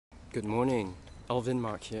Good morning, Alvin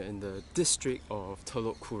Mark here in the district of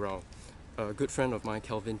Telok Kurau. A good friend of mine,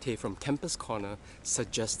 Kelvin Tay from Campus Corner,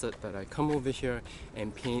 suggested that I come over here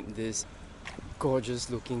and paint this gorgeous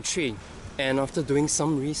looking tree. And after doing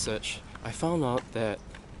some research, I found out that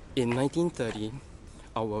in 1930,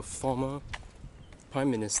 our former Prime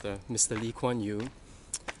Minister, Mr. Lew Kuan Yew,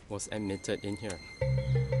 was admitted in here.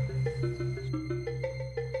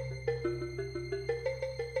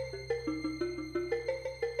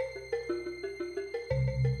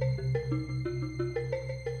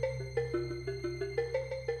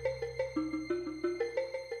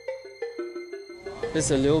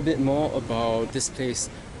 There's a little bit more about this place,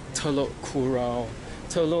 Telok Kurau.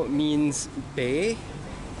 Telok means bay,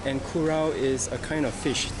 and Kurau is a kind of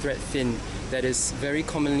fish, threadfin, that is very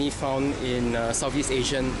commonly found in Southeast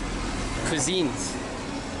Asian cuisines.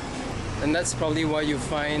 And that's probably why you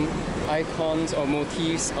find icons or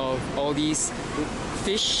motifs of all these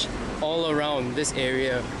fish all around this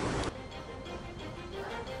area.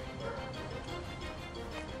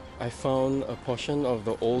 I found a portion of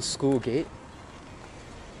the old school gate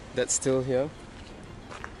that's still here.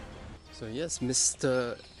 So yes,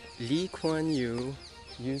 Mr. Lew Kuan Yew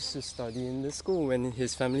used to study in the school when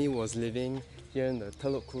his family was living here in the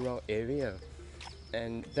Telok Kurau area.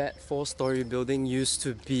 And that 4-story building used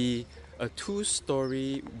to be a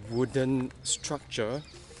 2-story wooden structure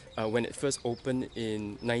when it first opened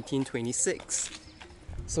in 1926.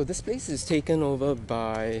 So this place is taken over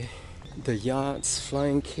by the Yachts,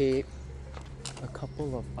 Flying Cape, a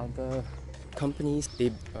couple of other companies.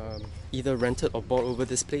 They either rented or bought over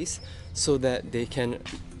this place so that they can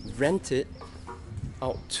rent it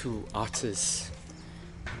out to artists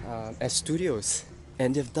as studios,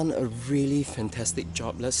 and they've done a really fantastic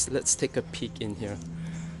job. Let's take a peek in here.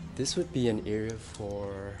 This would be an area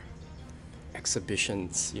for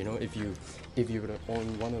exhibitions. You know, if you were to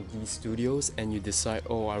own one of these studios and you decide,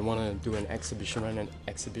 oh, I want to do an exhibition, run an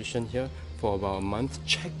exhibition here for about a month,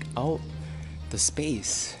 check out the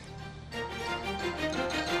space.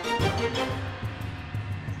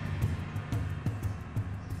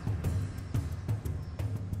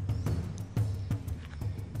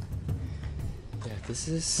 Yeah, this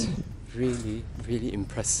is really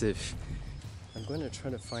impressive. I'm going to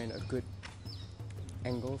try to find a good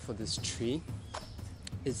angle for this tree.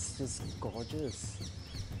 It's just gorgeous.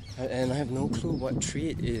 And I have no clue what tree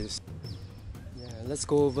it is. Yeah, let's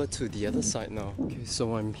go over to the other side now. Okay,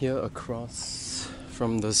 so I'm here across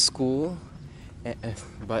from the school.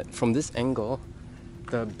 But from this angle,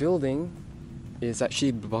 the building is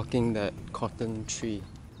actually blocking that cotton tree.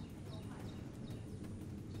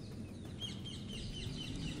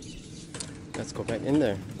 Let's go back in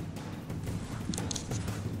there.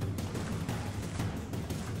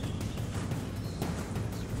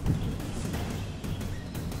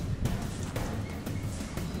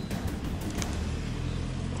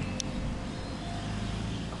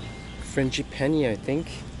 Frangipani, I think.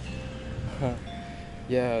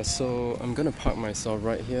 Yeah, so I'm gonna park myself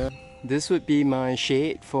right here. This would be my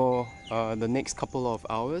shade for the next couple of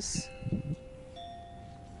hours.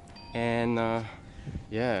 And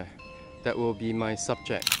yeah, that will be my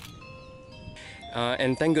subject.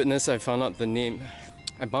 And thank goodness I found out the name.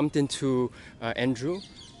 I bumped into Andrew,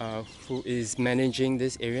 who is managing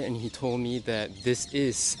this area, and he told me that this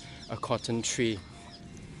is a cotton tree.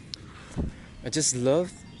 I just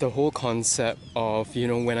love the whole concept of, you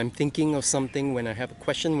know, when I'm thinking of something, when I have a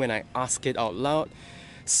question, when I ask it out loud,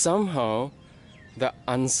 somehow the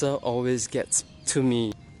answer always gets to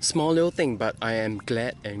me. Small little thing, but I am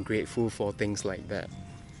glad and grateful for things like that.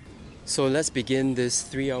 So let's begin this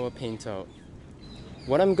 3-hour paint out.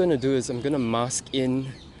 What I'm going to do is I'm going to mask in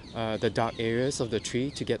the dark areas of the tree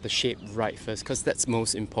to get the shape right first, because that's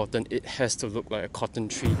most important. It has to look like a cotton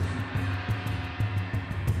tree.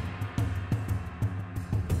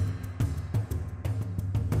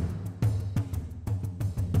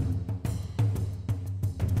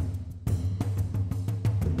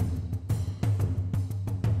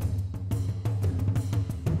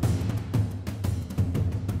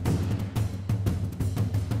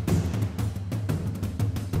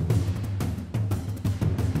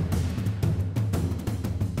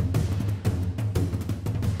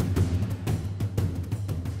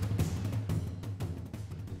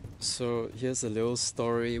 So here's a little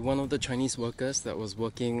story. One of the Chinese workers that was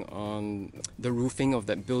working on the roofing of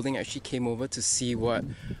that building actually came over to see what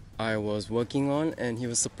I was working on, and he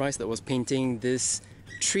was surprised that I was painting this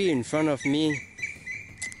tree in front of me.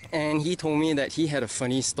 And he told me that he had a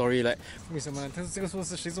funny story, like 为什么呢？他说这个说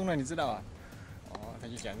是谁种的，你知道啊？哦，他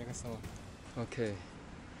就讲那个时候， Okay.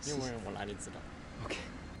 因为我哪里知道 Okay.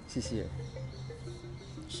 谢谢.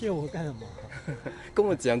谢我干什么？跟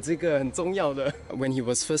我讲这个很重要的。When he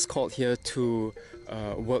was first called here to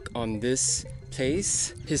work on this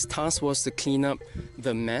place, his task was to clean up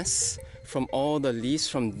the mess from all the leaves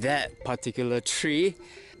from that particular tree,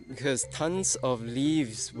 because tons of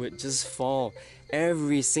leaves would just fall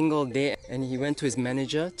every single day. And he went to his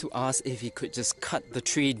manager to ask if he could just cut the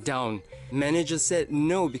tree down. Manager said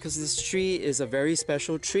no, because this tree is a very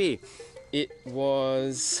special tree. It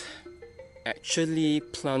was actually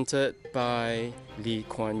planted by Lew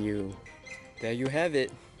Kuan Yew. There you have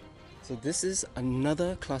it. So this is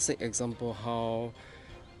another classic example how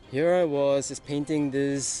here I was just painting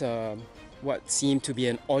this what seemed to be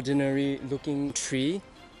an ordinary looking tree,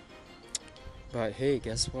 but hey,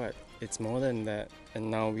 guess what, it's more than that, and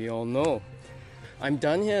now we all know. I'm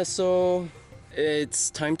done here, so it's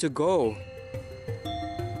time to go.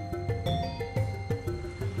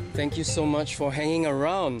 Thank you so much for hanging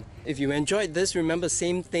around. If you enjoyed this, remember,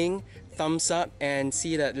 same thing, thumbs up, and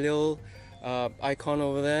see that little icon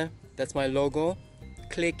over there, that's my logo.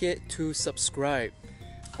 Click it to subscribe.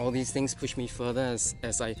 All these things push me further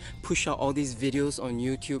as I push out all these videos on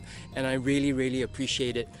YouTube, and I really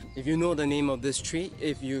appreciate it. If you know the name of this tree,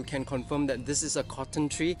 if you can confirm that this is a cotton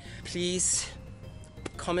tree, please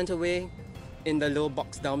comment away in the little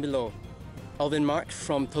box down below. Alvin Mark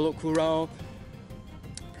from Telok Kurau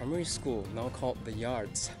Primary School, now called The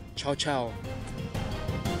Yards. Ciao ciao.